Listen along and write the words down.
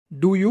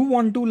Do you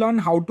want to learn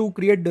how to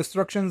create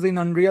destructions in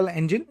Unreal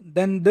Engine?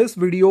 Then this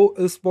video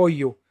is for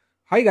you.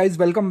 Hi guys,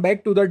 welcome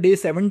back to the day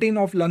 17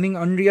 of learning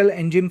Unreal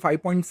Engine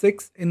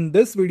 5.6. In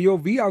this video,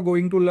 we are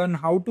going to learn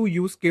how to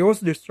use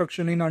chaos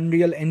destruction in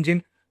Unreal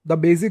Engine, the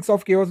basics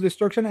of chaos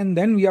destruction, and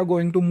then we are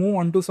going to move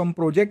on to some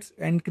projects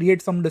and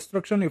create some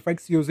destruction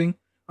effects using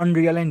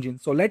Unreal Engine.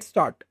 So let's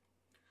start.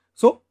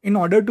 So in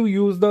order to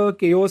use the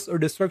chaos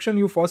destruction,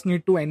 you first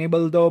need to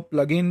enable the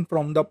plugin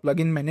from the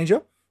plugin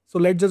manager. So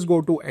let's just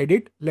go to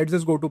edit. Let's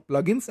just go to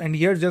plugins, and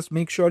here just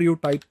make sure you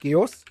type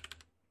chaos.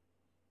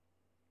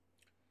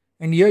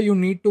 And here you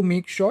need to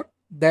make sure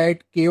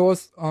that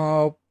chaos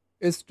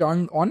is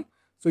turned on.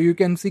 So you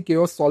can see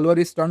chaos solver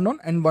is turned on.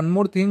 And one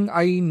more thing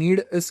I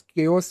need is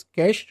chaos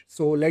cache.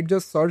 So let's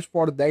just search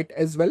for that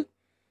as well.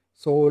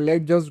 So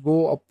let's just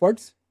go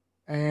upwards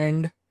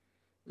and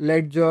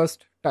let's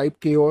just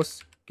type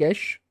chaos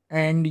cache,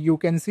 and you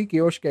can see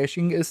chaos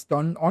caching is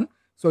turned on.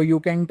 So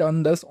you can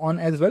turn this on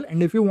as well.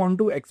 And if you want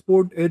to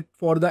export it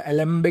for the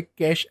Alembic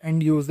cache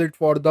and use it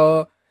for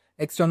the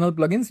external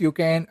plugins, you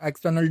can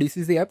external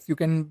DCC apps, you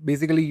can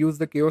basically use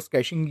the chaos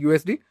caching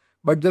USD,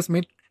 but just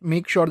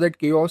make sure that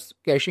chaos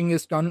caching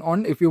is turned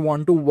on if you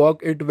want to work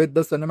it with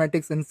the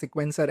cinematics and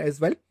sequencer as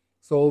well.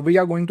 So we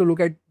are going to look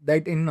at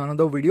that in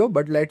another video,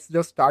 but let's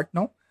just start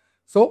now.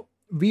 So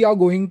we are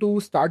going to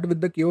start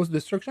with the chaos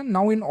destruction.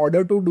 Now in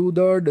order to do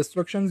the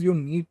destructions, you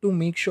need to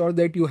make sure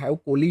that you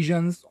have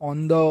collisions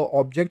on the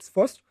objects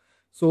first.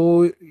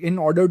 So in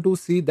order to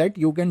see that,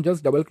 you can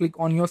just double click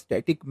on your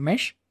static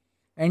mesh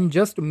and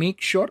just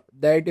make sure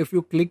that if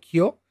you click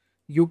here,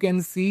 you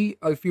can see,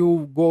 if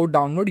you go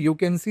downward, you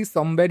can see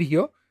somewhere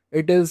here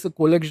it is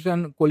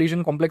collision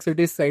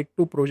complexity is set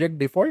to project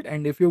default,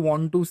 and if you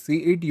want to see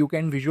it, you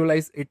can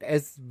visualize it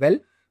as well.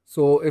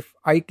 So if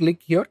I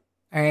click here,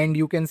 and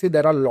you can see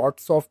there are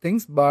lots of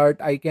things,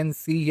 but I can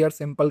see here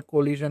simple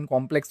collision,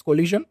 complex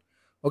collision.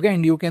 Okay,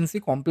 and you can see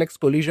complex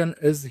collision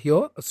is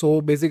here.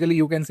 So basically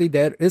you can see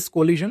there is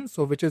collision,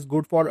 so which is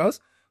good for us.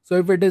 So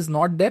if it is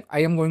not there,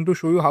 I am going to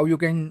show you how you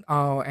can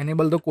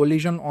enable the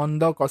collision on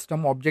the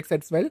custom objects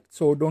as well.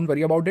 So don't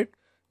worry about it.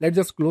 Let's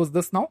just close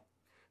this now.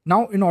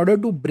 Now in order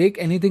to break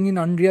anything in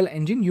Unreal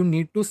Engine, you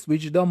need to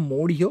switch the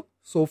mode here.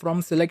 So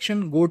from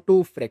selection, go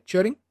to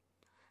fracturing.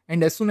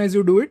 And as soon as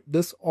you do it,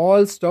 this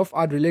all stuff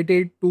are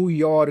related to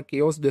your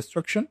chaos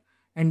destruction,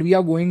 and we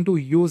are going to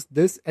use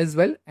this as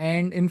well.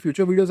 And in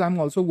future videos, I'm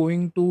also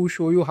going to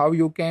show you how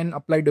you can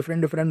apply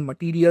different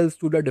materials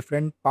to the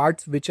different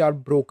parts which are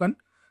broken.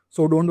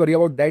 So don't worry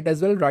about that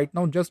as well. Right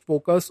now, just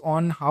focus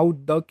on how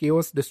the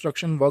chaos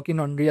destruction work in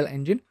Unreal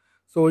Engine.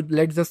 So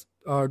let's just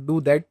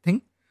do that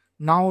thing.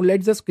 Now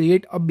let's just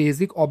create a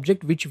basic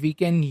object which we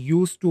can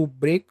use to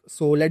break.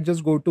 So let's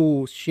just go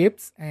to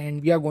shapes,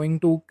 and we are going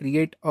to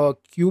create a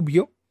cube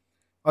here,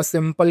 a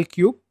simple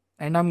cube,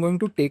 and I'm going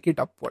to take it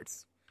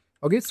upwards.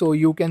 Okay, so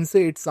you can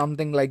say it's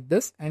something like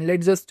this, and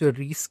let's just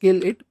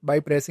rescale it by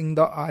pressing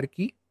the R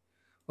key.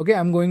 Okay,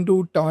 I'm going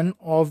to turn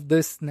off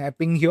this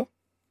snapping here.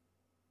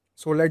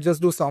 So let's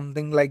just do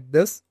something like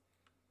this.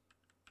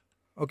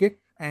 Okay,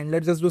 and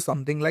let's just do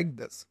something like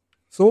this.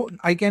 So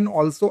I can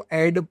also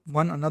add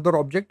one another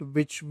object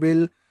which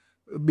will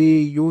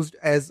be used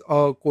as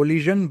a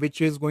collision,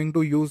 which is going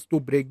to use to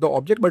break the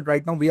object. But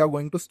right now we are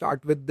going to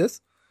start with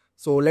this.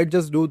 So let's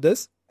just do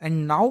this.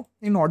 And now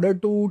in order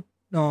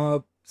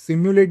to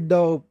simulate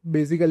the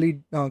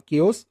basically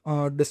chaos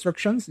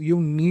destructions,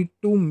 you need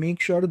to make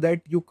sure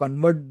that you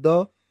convert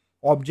the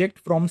object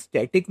from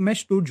static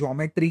mesh to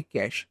geometry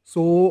cache.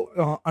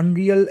 So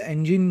Unreal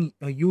Engine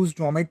use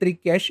geometry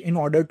cache in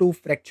order to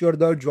fracture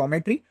the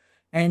geometry.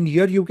 And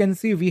here you can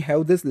see we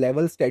have this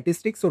level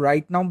statistics. So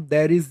right now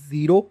there is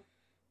zero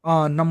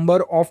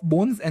number of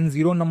bones and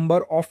zero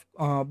number of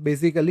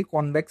basically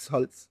convex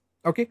hulls.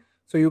 Okay,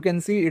 so you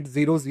can see it's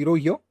 0 0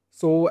 here.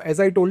 So as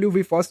I told you,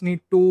 we first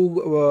need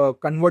to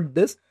convert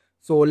this.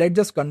 So let's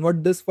just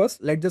convert this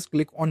first. Let's just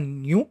click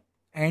on new,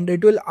 and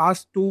it will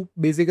ask to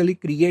basically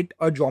create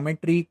a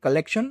geometry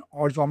collection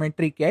or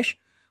geometry cache.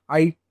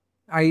 I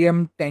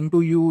am tend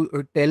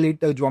to tell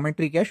it a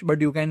geometry cache, but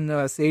you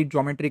can say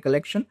geometry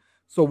collection.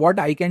 So what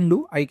I can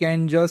do, I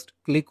can just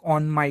click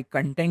on my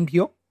content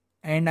here,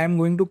 and I'm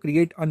going to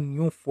create a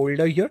new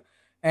folder here,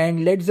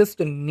 and let's just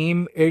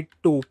name it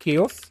to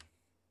chaos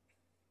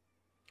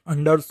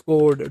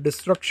underscore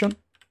destruction,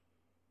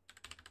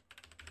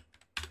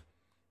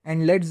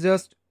 and let's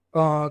just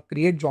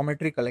create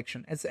geometry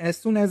collection. As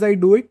soon as I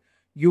do it,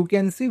 you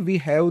can see we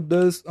have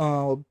this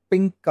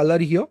pink color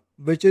here,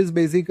 which is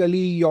basically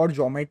your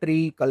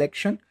geometry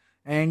collection.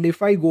 And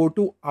if I go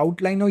to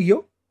outliner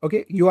here,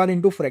 okay, you are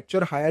into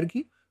fracture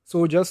hierarchy,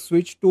 so just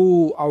switch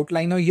to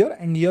outliner here,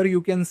 and here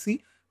you can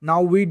see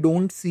now we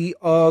don't see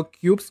a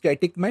cube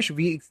static mesh,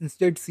 we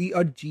instead see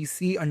a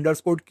gc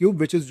underscore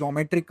cube, which is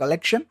geometry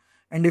collection.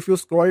 And if you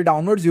scroll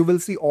downwards, you will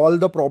see all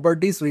the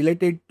properties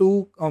related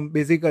to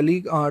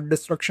basically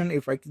destruction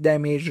effects,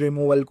 damage,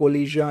 removal,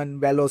 collision,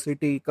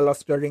 velocity,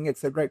 clustering,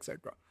 etc,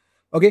 etc.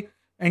 Okay,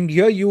 and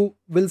here you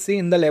will see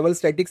in the level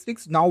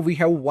statistics, now we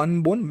have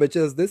one bone, which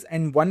is this,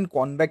 and one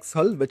convex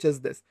hull, which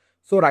is this.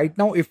 So right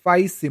now, if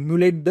I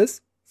simulate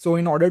this, so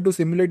in order to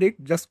simulate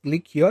it, just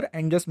click here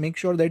and just make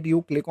sure that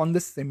you click on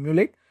this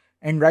simulate.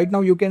 And right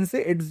now you can see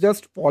it's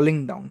just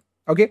falling down.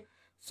 Okay.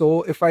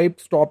 So if I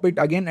stop it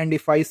again and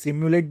if I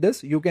simulate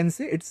this, you can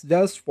see it's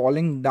just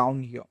falling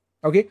down here.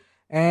 Okay.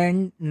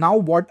 And now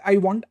what I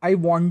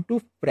want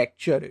to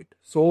fracture it.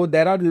 So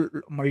there are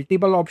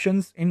multiple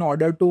options in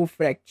order to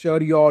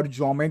fracture your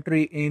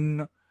geometry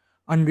in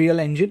Unreal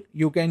Engine.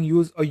 You can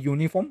use a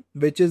uniform,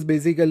 which is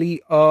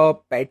basically a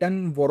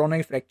pattern,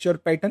 Voronoi fracture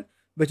pattern,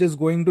 which is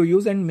going to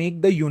use and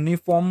make the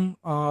uniform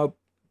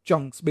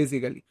chunks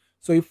basically.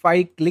 So if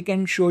I click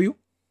and show you,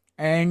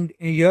 and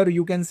here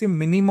you can see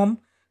minimum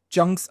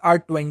chunks are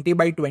 20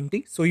 by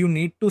 20. So you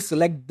need to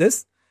select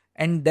this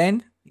and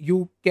then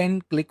you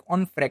can click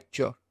on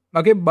fracture.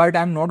 Okay, but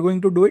I'm not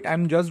going to do it.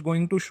 I'm just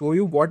going to show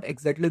you what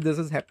exactly this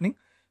is happening.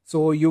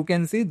 So you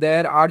can see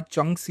there are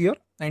chunks here,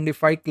 and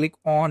if I click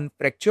on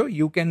fracture,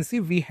 you can see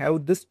we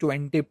have this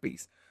 20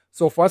 piece.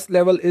 So first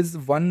level is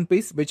one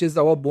piece, which is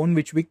our bone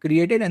which we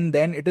created, and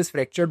then it is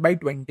fractured by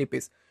 20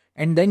 piece.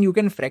 And then you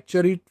can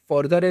fracture it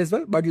further as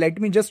well. But let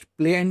me just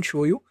play and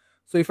show you.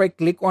 So if I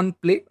click on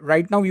play,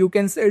 right now you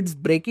can see it's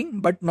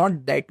breaking, but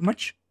not that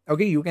much.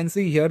 Okay, you can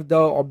see here the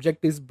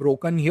object is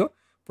broken here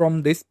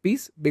from this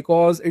piece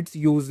because it's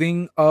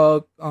using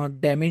a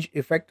damage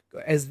effect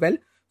as well.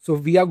 So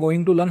we are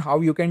going to learn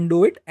how you can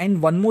do it.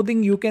 And one more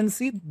thing, you can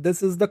see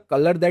this is the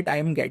color that I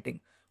am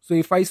getting. So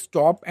if I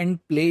stop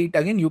and play it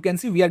again, you can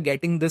see we are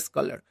getting this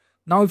color.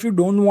 Now, if you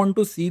don't want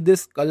to see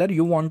this color,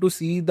 you want to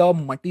see the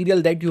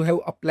material that you have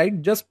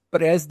applied, just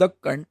press the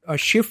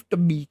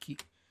Shift B key.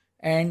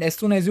 And as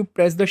soon as you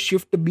press the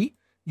Shift B,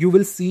 you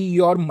will see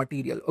your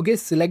material. Okay,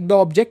 select the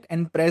object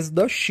and press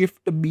the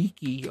Shift B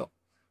key here.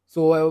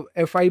 So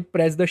if I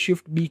press the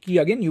Shift B key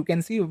again, you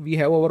can see we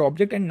have our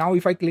object. And now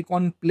if I click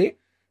on play,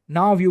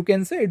 now you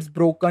can say it's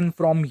broken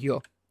from here.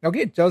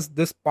 Okay, just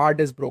this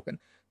part is broken.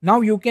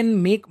 Now you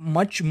can make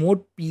much more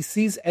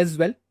pieces as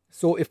well.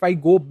 So if I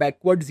go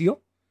backwards here,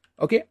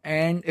 okay,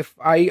 and if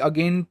I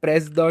again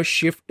press the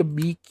Shift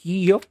B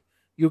key here,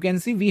 you can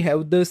see we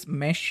have this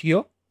mesh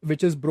here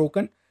which is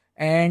broken.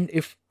 And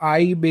if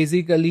I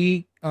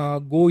basically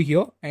go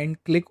here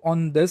and click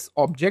on this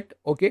object,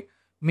 okay,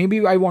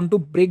 maybe I want to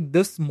break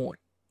this more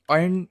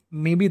and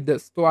maybe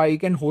this. So I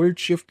can hold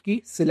Shift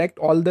key, select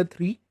all the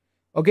three.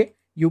 Okay,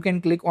 you can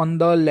click on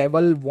the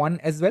level 1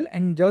 as well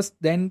and just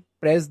then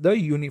press the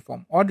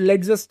uniform. Or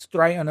let's just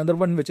try another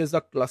one, which is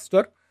a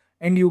cluster.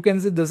 And you can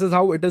see this is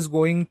how it is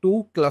going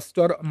to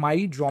cluster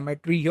my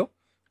geometry here,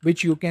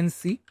 which you can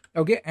see.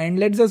 Okay, and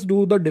let's just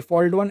do the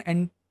default one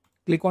and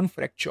click on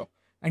fracture.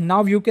 And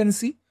now you can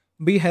see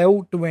we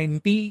have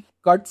 20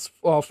 cuts.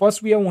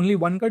 First we have only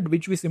one cut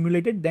which we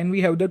simulated. Then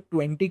we have the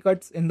 20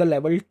 cuts in the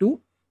level 2.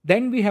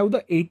 Then we have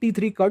the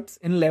 83 cuts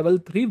in level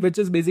 3, which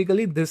is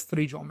basically this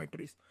 3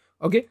 geometries.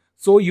 Okay,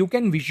 so you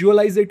can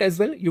visualize it as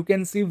well. You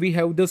can see we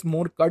have this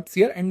more cuts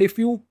here, and if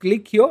you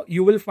click here,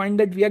 you will find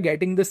that we are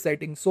getting this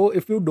setting. So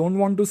if you don't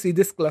want to see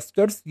these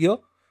clusters here,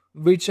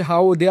 which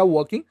how they are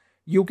working,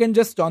 you can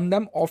just turn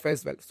them off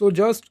as well. So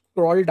just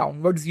scroll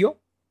downwards here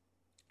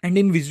and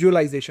in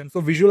visualization. So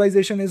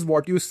visualization is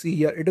what you see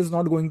here. It is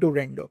not going to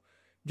render.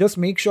 Just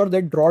make sure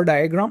that draw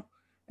diagram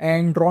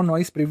and draw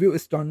noise preview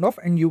is turned off,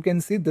 and you can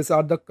see these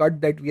are the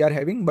cut that we are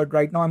having. But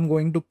right now I'm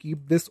going to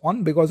keep this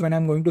on because when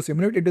I'm going to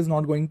simulate, it is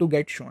not going to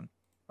get shown.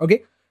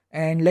 Okay,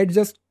 and let's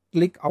just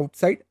click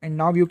outside, and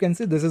now you can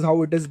see this is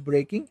how it is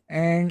breaking.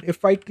 And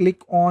if I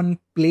click on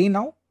play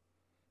now,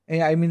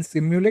 I mean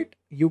simulate,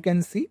 you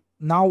can see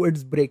now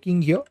it's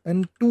breaking here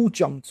in 2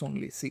 chunks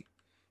only. See,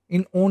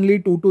 in only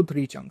 2 to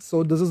 3 chunks.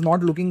 So this is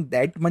not looking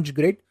that much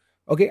great.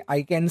 Okay,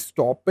 I can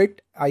stop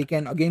it. I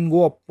can again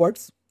go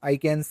upwards. I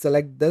can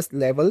select this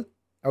level,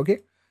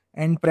 okay,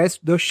 and press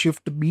the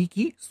Shift B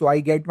key. So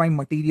I get my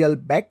material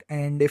back.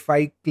 And if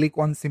I click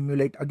on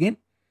simulate again,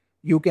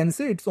 you can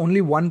see it's only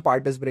one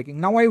part is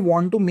breaking. Now I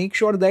want to make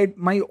sure that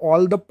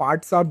all the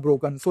parts are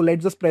broken. So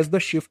let's just press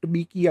the Shift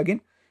B key again.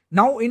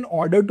 Now in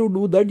order to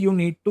do that, you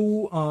need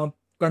to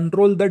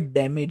control the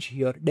damage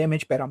here,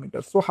 damage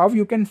parameters. So how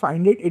you can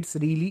find it? It's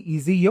really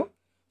easy here.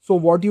 So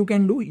what you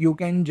can do, you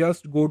can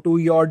just go to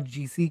your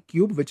GC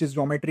cube, which is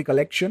geometry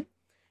collection.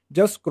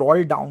 Just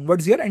scroll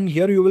downwards here, and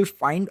here you will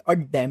find a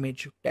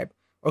damage tab.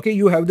 Okay,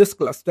 you have this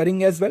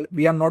clustering as well.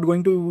 We are not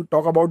going to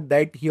talk about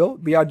that here.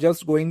 We are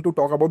just going to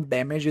talk about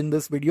damage in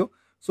this video.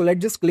 So let's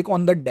just click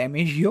on the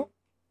damage here.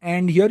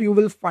 And here you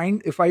will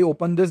find, if I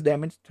open this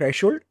damage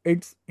threshold,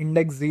 it's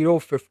index 0,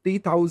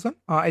 50,000.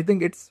 I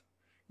think it's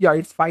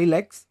 5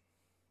 lakhs.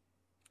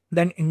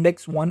 Then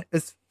index 1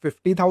 is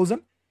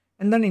 50,000.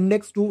 And then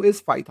index 2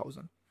 is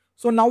 5,000.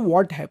 So now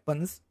what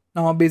happens?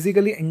 Now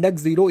basically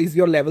index 0 is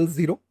your level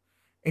 0.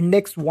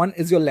 Index 1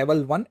 is your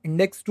level 1.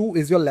 Index 2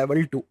 is your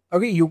level 2.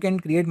 Okay, you can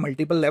create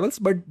multiple levels,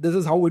 but this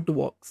is how it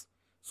works.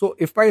 So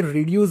if I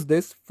reduce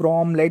this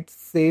from, let's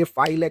say,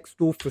 5 lakhs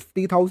to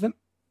 50,000,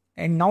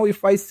 and now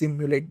if I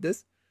simulate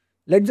this,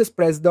 let's just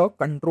press the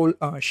Control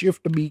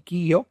Shift B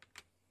key here.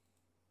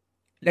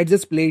 Let's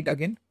just play it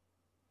again.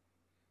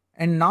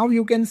 And now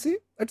you can see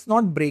it's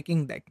not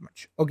breaking that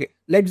much. Okay,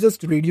 let's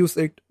just reduce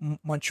it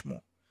much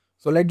more.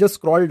 So let's just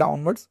scroll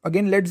downwards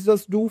again. Let's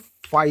just do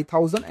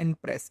 5000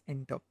 and press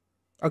enter.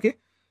 Okay,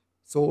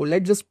 so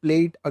let's just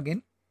play it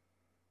again.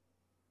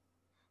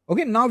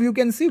 Okay, now you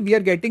can see we are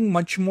getting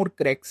much more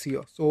cracks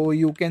here. So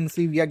you can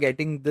see we are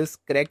getting this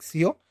cracks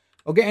here.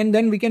 Okay, and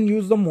then we can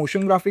use the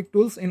motion graphic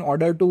tools in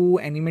order to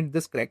animate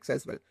this cracks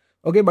as well.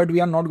 Okay, but we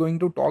are not going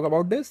to talk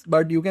about this,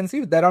 but you can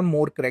see there are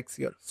more cracks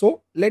here.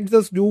 So let's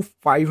just do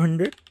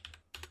 500.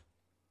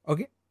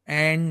 Okay,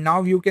 and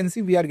now you can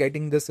see we are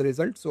getting this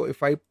result. So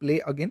if I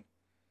play again,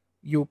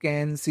 you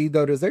can see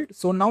the result.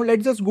 So now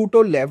let's just go to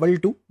level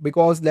 2,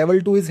 because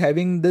level 2 is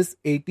having this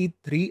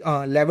 83,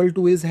 level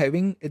 2 is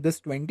having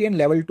this 20, and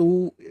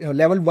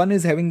level 1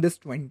 is having this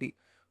 20.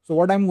 So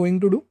what I'm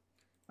going to do,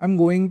 I'm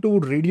going to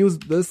reduce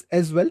this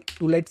as well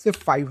to, let's say,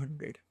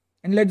 500,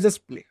 and let's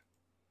just play.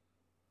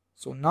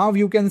 So now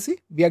you can see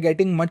we are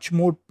getting much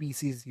more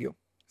pieces here.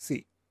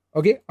 See,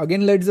 okay,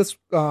 again let's just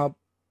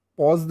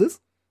pause this.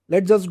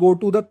 Let's just go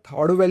to the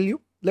third value.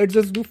 Let's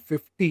just do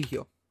 50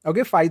 here.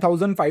 Okay,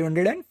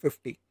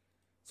 5550.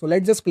 So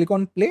let's just click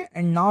on play,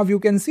 and now you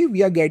can see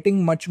we are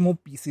getting much more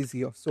pieces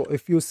here. So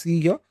if you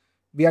see here,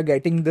 we are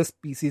getting this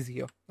pieces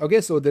here. Okay,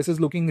 so this is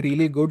looking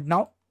really good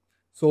now.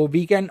 So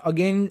we can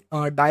again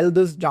dial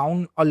this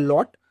down a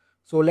lot.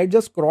 So let's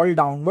just scroll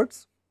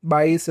downwards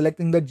by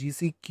selecting the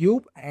GC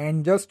cube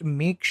and just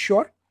make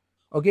sure,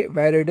 okay,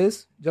 where it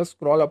is, just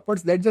scroll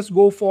upwards. Let's just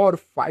go for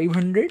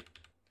 500.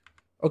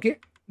 Okay,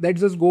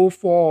 let's just go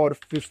for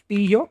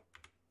 50 here.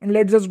 And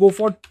let's just go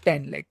for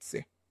 10, let's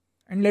say.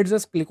 And let's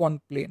just click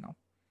on play now.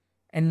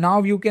 And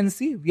now you can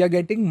see we are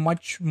getting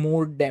much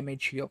more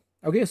damage here.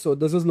 Okay, so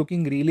this is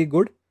looking really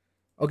good.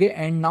 Okay,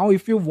 and now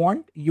if you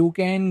want, you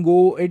can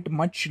go it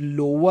much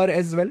lower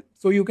as well.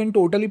 So you can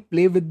totally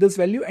play with this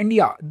value. And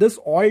yeah, this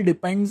all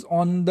depends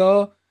on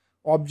the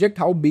object,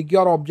 how big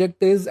your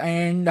object is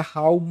and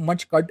how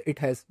much cut it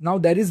has. Now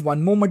there is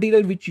one more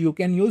material which you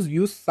can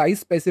use size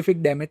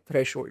specific damage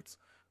thresholds.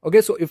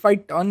 Okay, so if I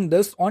turn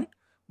this on,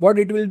 what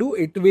it will do,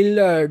 it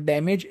will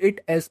damage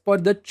it as per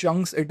the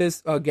chunks it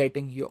is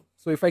getting here.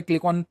 So if I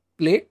click on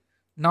play,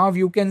 now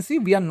you can see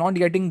we are not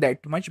getting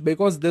that much,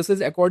 because this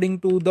is according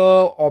to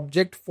the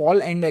object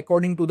fall and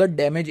according to the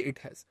damage it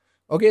has.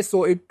 Okay,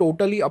 so it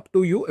totally up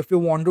to you. If you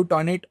want to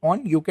turn it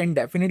on, you can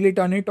definitely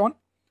turn it on.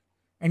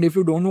 And if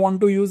you don't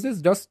want to use this,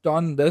 just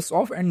turn this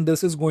off, and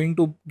this is going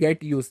to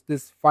get used,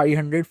 this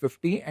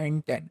 550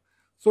 and 10.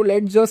 So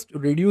let's just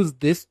reduce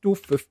this to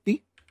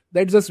 50.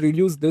 Let's just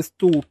reduce this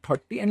to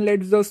 30, and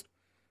let's just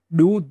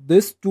do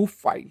this to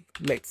 5,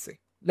 let's say.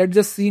 Let's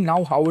just see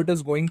now how it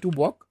is going to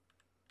work.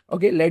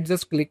 Okay, let's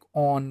just click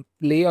on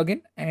play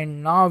again,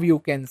 and now you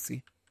can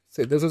see.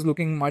 So this is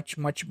looking much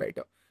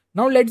better.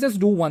 Now let's just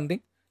do one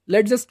thing.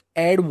 Let's just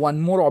add one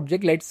more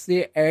object. Let's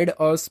say add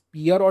a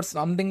spear or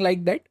something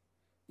like that.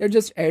 Let's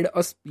just add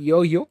a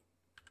spear here,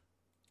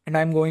 and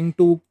I'm going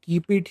to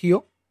keep it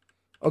here.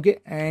 Okay,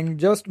 and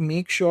just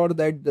make sure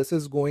that this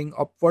is going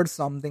upwards,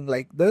 something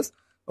like this.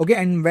 Okay,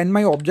 and when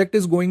my object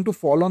is going to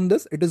fall on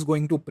this, it is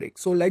going to break.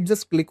 So let's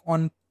just click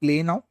on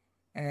play now,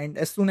 and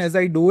as soon as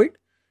I do it,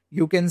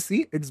 you can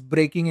see it's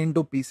breaking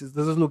into pieces.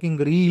 This is looking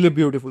really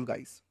beautiful,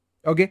 guys.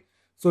 Okay,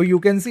 so you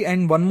can see,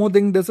 and one more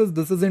thing, this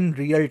is in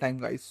real time,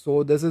 guys.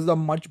 So this is a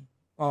much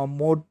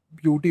more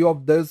beauty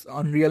of this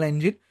Unreal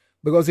Engine,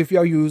 because if you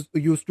are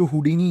used to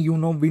Houdini, you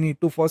know we need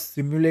to first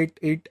simulate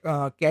it,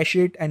 cache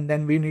it, and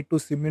then we need to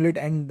simulate,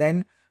 and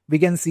then we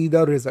can see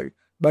the result.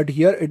 But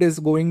here it is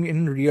going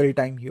in real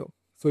time here.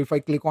 So if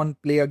I click on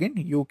play again,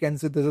 you can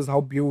see this is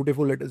how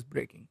beautiful it is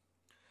breaking.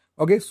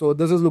 Okay, so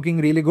this is looking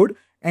really good.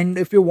 And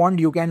if you want,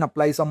 you can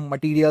apply some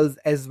materials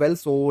as well.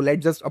 So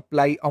let's just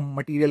apply a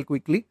material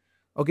quickly.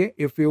 Okay,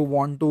 if you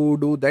want to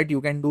do that, you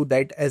can do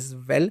that as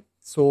well.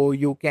 So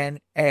you can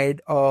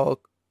add a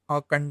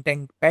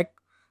content pack.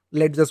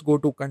 Let's just go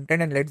to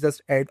content, and let's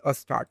just add a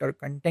starter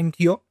content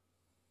here.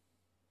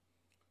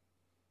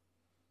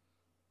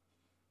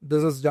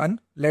 This is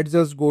done. Let's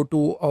just go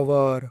to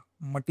our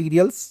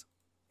materials,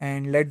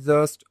 and let's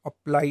just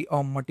apply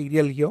a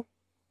material here.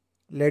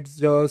 Let's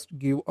just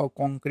give a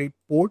concrete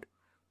port.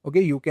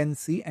 Okay, you can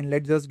see, and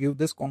let's just give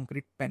this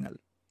concrete panel.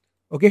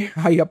 Okay,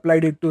 I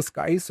applied it to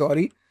sky,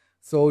 sorry.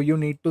 So you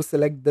need to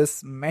select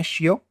this mesh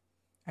here,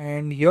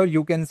 and here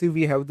you can see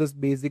we have this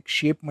basic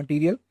shape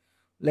material.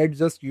 Let's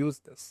just use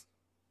this.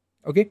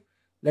 Okay,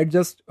 let's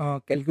just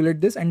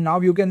calculate this, and now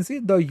you can see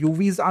the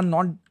UVs are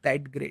not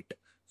that great.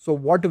 So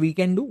what we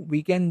can do,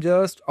 we can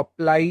just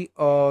apply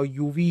a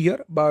UV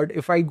here. But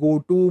if I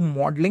go to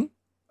modeling,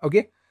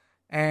 okay,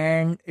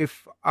 and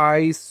if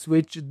I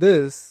switch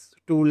this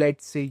to,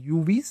 let's say,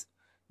 UVs,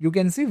 you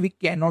can see we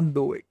cannot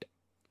do it.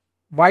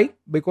 Why?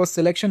 Because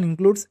selection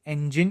includes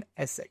engine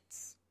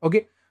assets.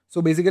 Okay,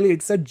 so basically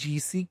it's a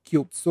GC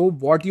cube. So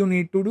what you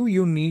need to do,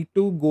 you need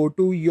to go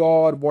to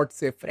your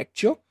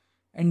fracture,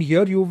 and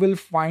here you will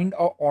find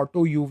a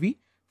auto UV.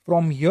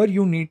 From here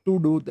you need to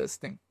do this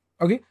thing.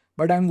 Okay,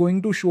 but I'm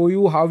going to show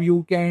you how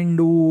you can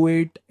do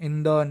it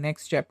in the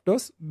next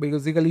chapters.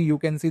 Basically, you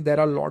can see there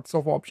are lots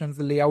of options: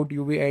 layout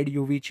UV, add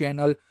UV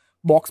channel,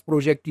 box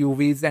project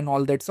UVs, and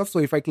all that stuff. So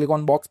if I click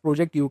on box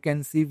project, you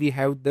can see we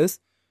have this.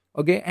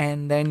 Okay,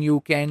 and then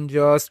you can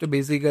just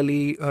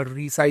basically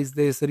resize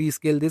this,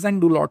 rescale this, and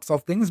do lots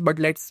of things. But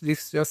let's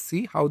just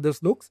see how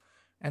this looks.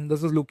 And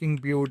this is looking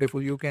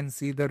beautiful. You can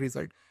see the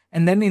result.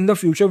 And then in the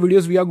future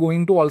videos, we are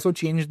going to also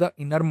change the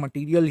inner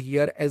material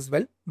here as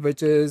well,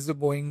 which is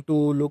going to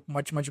look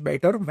much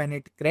better when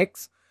it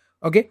cracks.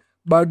 Okay,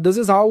 but this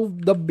is how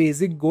the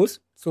basic goes.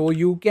 So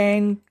you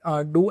can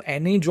do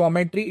any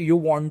geometry you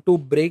want to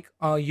break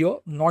here,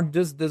 not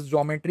just this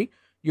geometry.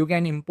 You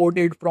can import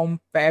it from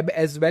fab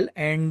as well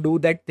and do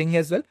that thing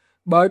as well.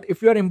 But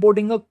if you are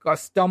importing a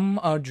custom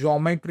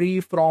geometry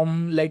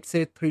from, let's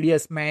say,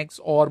 3ds Max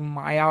or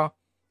Maya,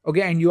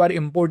 okay, and you are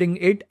importing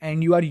it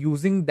and you are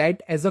using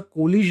that as a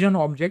collision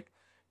object,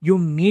 you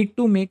need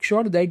to make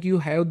sure that you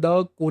have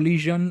the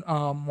collision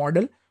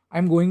model.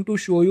 I'm going to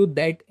show you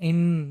that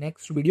in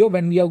next video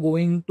when we are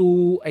going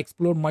to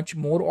explore much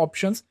more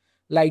options,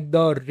 like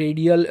the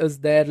radial is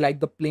there,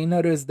 like the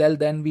planar is there,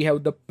 then we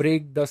have the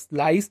break, the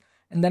slice,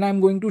 and then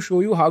I'm going to show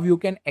you how you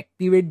can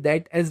activate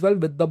that as well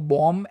with the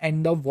bomb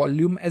and the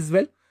volume as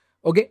well.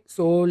 Okay,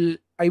 so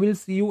I will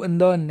see you in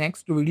the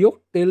next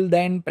video. Till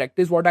then,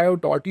 practice what I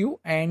have taught you,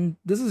 and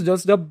this is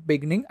just the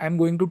beginning. I'm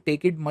going to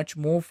take it much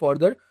more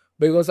further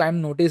because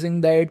I'm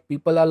noticing that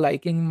people are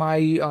liking my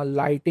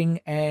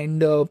lighting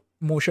and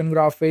motion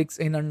graphics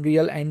in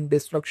Unreal and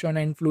destruction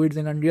and fluids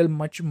in Unreal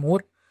much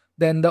more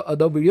than the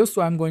other videos.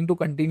 So I'm going to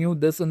continue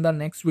this in the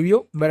next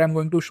video where I'm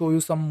going to show you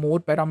some more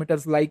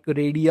parameters like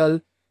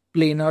radial,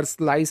 planar,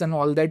 slice, and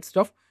all that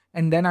stuff.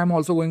 And then I'm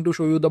also going to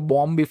show you the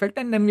bomb effect,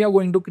 and then we are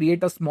going to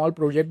create a small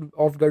project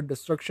of the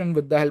destruction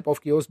with the help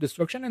of chaos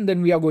destruction, and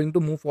then we are going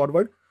to move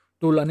forward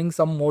to learning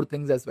some more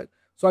things as well.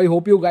 So I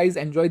hope you guys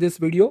enjoy this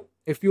video.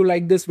 If you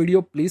like this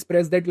video, please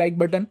press that like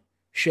button,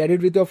 share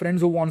it with your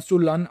friends who wants to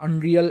learn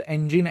Unreal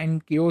Engine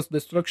and chaos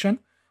destruction.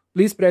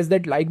 Please press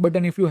that like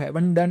button if you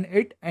haven't done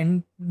it,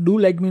 and do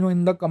let me know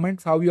in the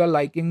comments how you are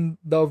liking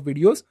the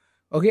videos.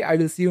 Okay, I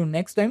will see you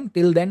next time.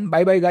 Till then,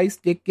 bye bye guys,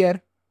 take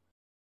care.